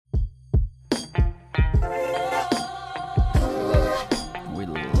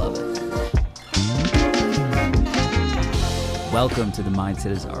Welcome to the Mindset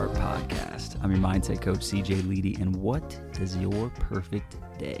is Art podcast. I'm your mindset coach, CJ Leedy, and what does your perfect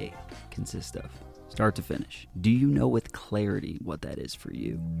day consist of? Start to finish. Do you know with clarity what that is for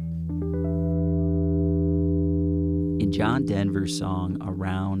you? In John Denver's song,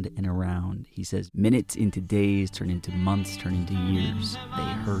 Around and Around, he says, minutes into days turn into months, turn into years. They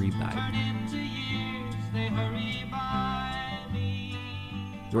hurry by me.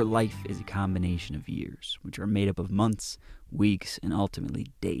 Your life is a combination of years, which are made up of months, weeks, and ultimately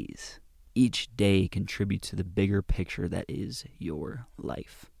days. Each day contributes to the bigger picture that is your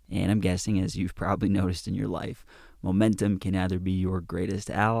life. And I'm guessing, as you've probably noticed in your life, momentum can either be your greatest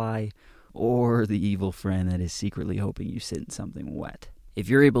ally or the evil friend that is secretly hoping you sit in something wet. If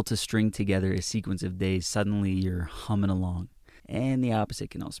you're able to string together a sequence of days, suddenly you're humming along. And the opposite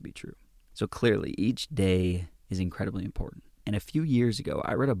can also be true. So clearly, each day is incredibly important. And a few years ago,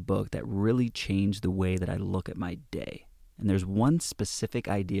 I read a book that really changed the way that I look at my day. And there's one specific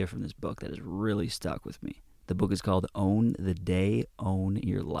idea from this book that has really stuck with me. The book is called Own the Day, Own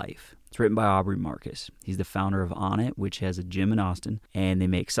Your Life. It's written by Aubrey Marcus. He's the founder of Onnit, which has a gym in Austin, and they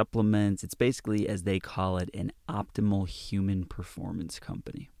make supplements. It's basically, as they call it, an optimal human performance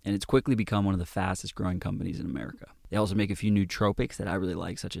company. And it's quickly become one of the fastest growing companies in America. They also make a few nootropics that I really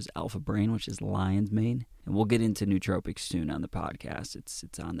like, such as Alpha Brain, which is lion's mane. And we'll get into nootropics soon on the podcast.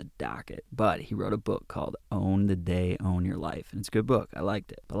 It's on the docket. But he wrote a book called Own the Day, Own Your Life. And it's a good book. I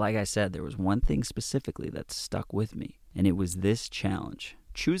liked it. But like I said, there was one thing specifically that stuck with me. And it was this challenge.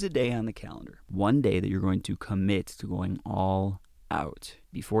 Choose a day on the calendar. One day that you're going to commit to going all out.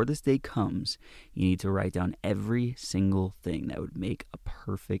 Before this day comes, you need to write down every single thing that would make a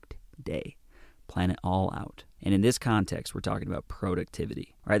perfect day. Plan it all out. And in this context, we're talking about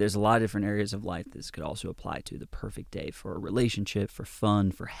productivity, right? There's a lot of different areas of life this could also apply to. The perfect day for a relationship, for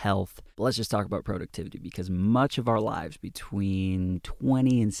fun, for health. But let's just talk about productivity, because much of our lives between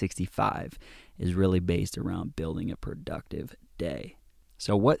 20 and 65 is really based around building a productive day.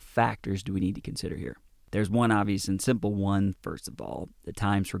 So what factors do we need to consider here? There's one obvious and simple one. First of all, the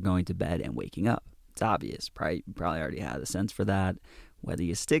times for going to bed and waking up. It's obvious, right? You probably already had a sense for that. Whether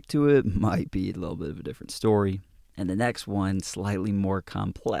you stick to it might be a little bit of a different story. And the next one, slightly more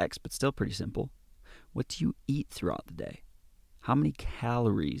complex, but still pretty simple. What do you eat throughout the day? How many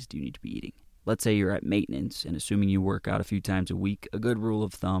calories do you need to be eating? Let's say you're at maintenance, and assuming you work out a few times a week, a good rule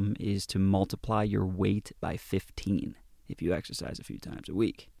of thumb is to multiply your weight by 15 if you exercise a few times a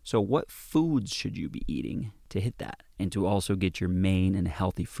week. So what foods should you be eating to hit that, and to also get your main and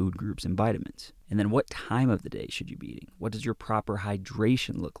healthy food groups and vitamins? And then what time of the day should you be eating? What does your proper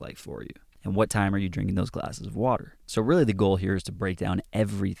hydration look like for you? And what time are you drinking those glasses of water? So really the goal here is to break down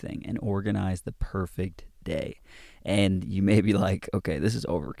everything and organize the perfect day. And you may be like, okay, this is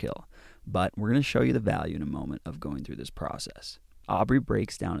overkill. But we're going to show you the value in a moment of going through this process. Aubrey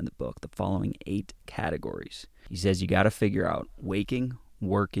breaks down in the book the following 8 categories. He says you got to figure out waking,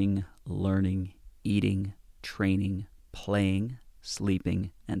 working, learning, eating, training, playing,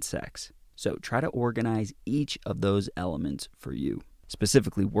 sleeping, and sex. So try to organize each of those elements for you.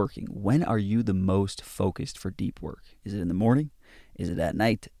 Specifically working. When are you the most focused for deep work? Is it in the morning? Is it at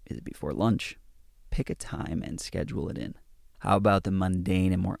night? Is it before lunch? Pick a time and schedule it in. How about the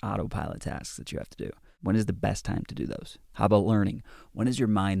mundane and more autopilot tasks that you have to do? When is the best time to do those? How about learning? When is your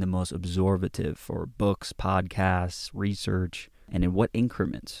mind the most absorptive for books, podcasts, research, and in what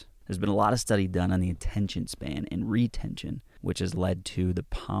increments? There's been a lot of study done on the attention span and retention, which has led to the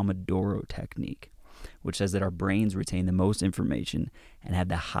Pomodoro technique, which says that our brains retain the most information and have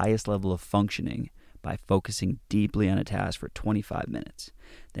the highest level of functioning by focusing deeply on a task for 25 minutes,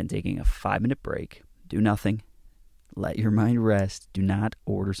 then taking a 5-minute break, do nothing, let your mind rest, do not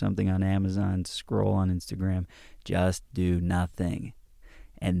order something on Amazon, scroll on Instagram, just do nothing.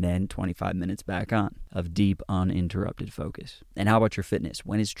 And then 25 minutes back on of deep, uninterrupted focus. And how about your fitness?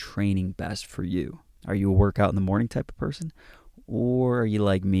 When is training best for you? Are you a workout in the morning type of person? Or are you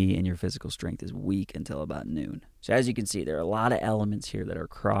like me and your physical strength is weak until about noon? So as you can see, there are a lot of elements here that are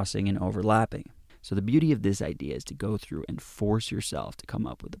crossing and overlapping. So the beauty of this idea is to go through and force yourself to come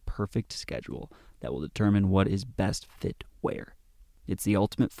up with the perfect schedule that will determine what is best fit where. It's the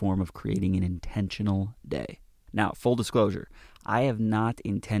ultimate form of creating an intentional day. Now, full disclosure, I have not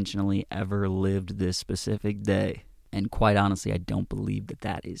intentionally ever lived this specific day. And quite honestly, I don't believe that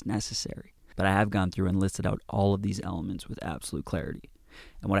that is necessary. But I have gone through and listed out all of these elements with absolute clarity.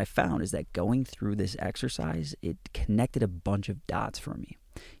 And what I found is that going through this exercise, it connected a bunch of dots for me.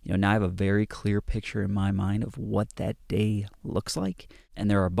 Now I have a very clear picture in my mind of what that day looks like. And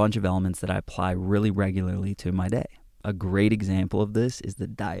there are a bunch of elements that I apply really regularly to my day. A great example of this is the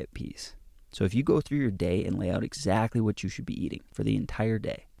diet piece. So if you go through your day and lay out exactly what you should be eating for the entire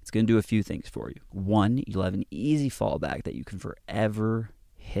day, it's going to do a few things for you. One, you'll have an easy fallback that you can forever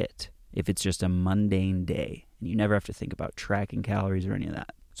hit if it's just a mundane day and you never have to think about tracking calories or any of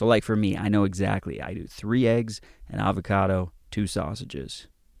that. So like for me, I know exactly. I do 3 eggs, an avocado, 2 sausages,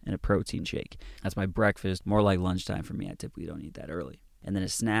 and a protein shake. That's my breakfast, more like lunchtime for me. I typically don't eat that early. And then a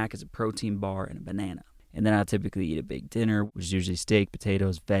snack is a protein bar and a banana. And then I'll typically eat a big dinner, which is usually steak,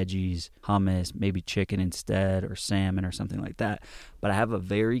 potatoes, veggies, hummus, maybe chicken instead, or salmon or something like that. But I have a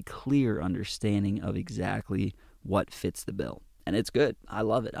very clear understanding of exactly what fits the bill. And it's good. I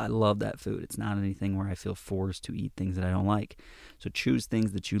love it. I love that food. It's not anything where I feel forced to eat things that I don't like. So choose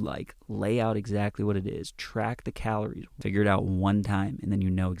things that you like. Lay out exactly what it is. Track the calories. Figure it out one time, and then you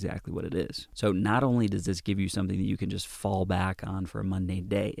know exactly what it is. So not only does this give you something that you can just fall back on for a mundane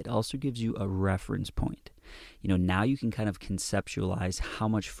day, it also gives you a reference point. Now you can kind of conceptualize how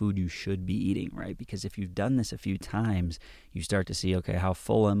much food you should be eating, right? Because if you've done this a few times, you start to see, okay, how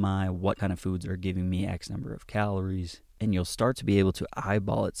full am I? What kind of foods are giving me X number of calories? And you'll start to be able to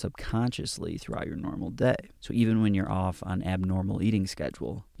eyeball it subconsciously throughout your normal day. So even when you're off on abnormal eating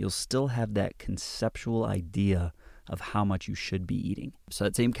schedule, you'll still have that conceptual idea of how much you should be eating. So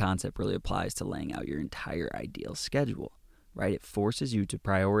that same concept really applies to laying out your entire ideal schedule, right? It forces you to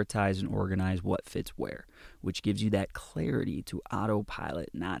prioritize and organize what fits where, which gives you that clarity to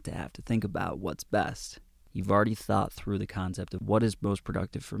autopilot, not to have to think about what's best. You've already thought through the concept of what is most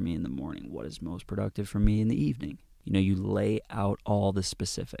productive for me in the morning, what is most productive for me in the evening. You lay out all the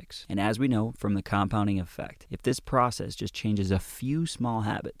specifics. And as we know from the compounding effect, if this process just changes a few small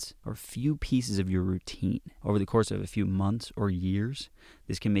habits or few pieces of your routine over the course of a few months or years,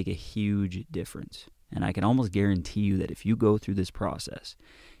 this can make a huge difference. And I can almost guarantee you that if you go through this process,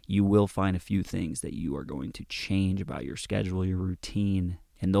 you will find a few things that you are going to change about your schedule, your routine,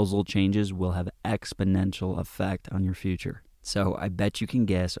 and those little changes will have exponential effect on your future. So I bet you can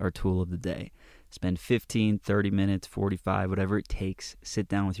guess our tool of the day. Spend 15, 30 minutes, 45, whatever it takes. Sit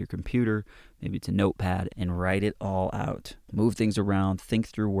down with your computer, maybe it's a notepad, and write it all out. Move things around, think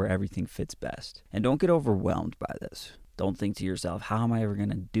through where everything fits best. And don't get overwhelmed by this. Don't think to yourself, how am I ever going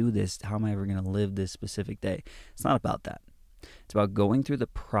to do this? How am I ever going to live this specific day? It's not about that. It's about going through the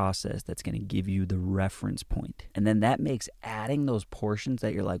process that's going to give you the reference point. And then that makes adding those portions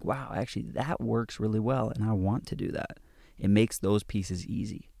that you're like, wow, actually that works really well and I want to do that. It makes those pieces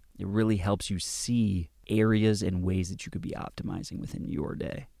easy. It really helps you see areas and ways that you could be optimizing within your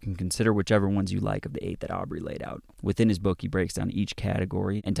day. You can consider whichever ones you like of the 8 that Aubrey laid out. Within his book, he breaks down each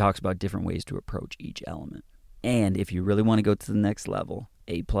category and talks about different ways to approach each element. And if you really want to go to the next level,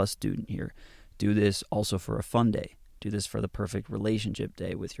 A+ student here, do this also for a fun day. Do this for the perfect relationship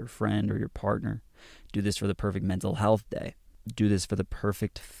day with your friend or your partner. Do this for the perfect mental health day. Do this for the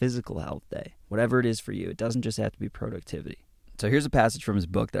perfect physical health day. Whatever it is for you, it doesn't just have to be productivity. So here's a passage from his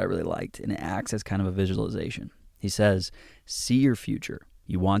book that I really liked, and it acts as kind of a visualization. He says, see your future.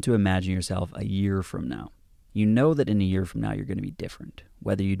 You want to imagine yourself a year from now. You know that in a year from now you're going to be different,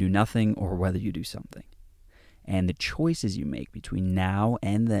 whether you do nothing or whether you do something. And the choices you make between now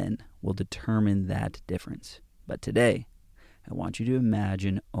and then will determine that difference. But today, I want you to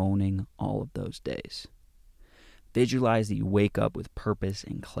imagine owning all of those days. Visualize that you wake up with purpose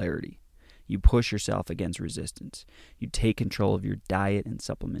and clarity. You push yourself against resistance. You take control of your diet and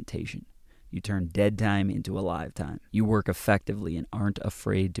supplementation. You turn dead time into alive time. You work effectively and aren't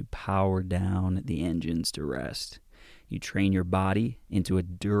afraid to power down the engines to rest. You train your body into a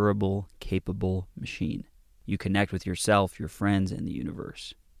durable, capable machine. You connect with yourself, your friends, and the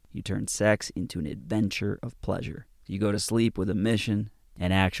universe. You turn sex into an adventure of pleasure. You go to sleep with a mission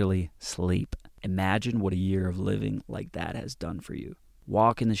and actually sleep. Imagine what a year of living like that has done for you.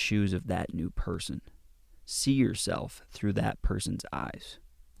 Walk in the shoes of that new person. See yourself through that person's eyes.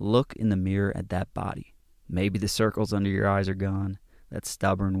 Look in the mirror at that body. Maybe the circles under your eyes are gone. That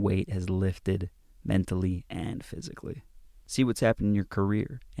stubborn weight has lifted mentally and physically. See what's happened in your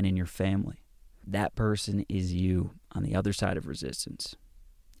career and in your family. That person is you on the other side of resistance.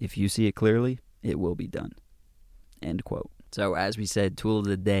 If you see it clearly, it will be done. End quote. So as we said, tool of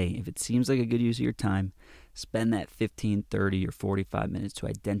the day, if it seems like a good use of your time, spend that 15, 30, or 45 minutes to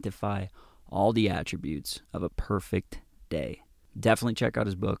identify all the attributes of a perfect day. Definitely check out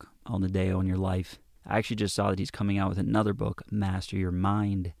his book, Own the Day, Own Your Life. I actually just saw that he's coming out with another book, Master Your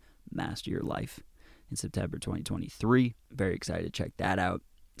Mind, Master Your Life, in September 2023. Very excited to check that out.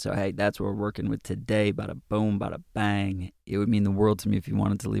 So, hey, that's what we're working with today. Bada boom, bada bang. It would mean the world to me if you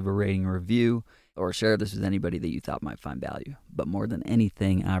wanted to leave a rating or review or share this with anybody that you thought might find value. But more than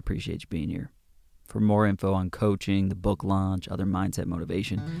anything, I appreciate you being here. For more info on coaching, the book launch, other mindset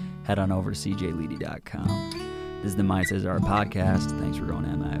motivation, head on over to cjleedy.com. This is the Mindset is Our podcast. Thanks for going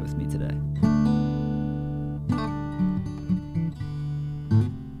MI with me today.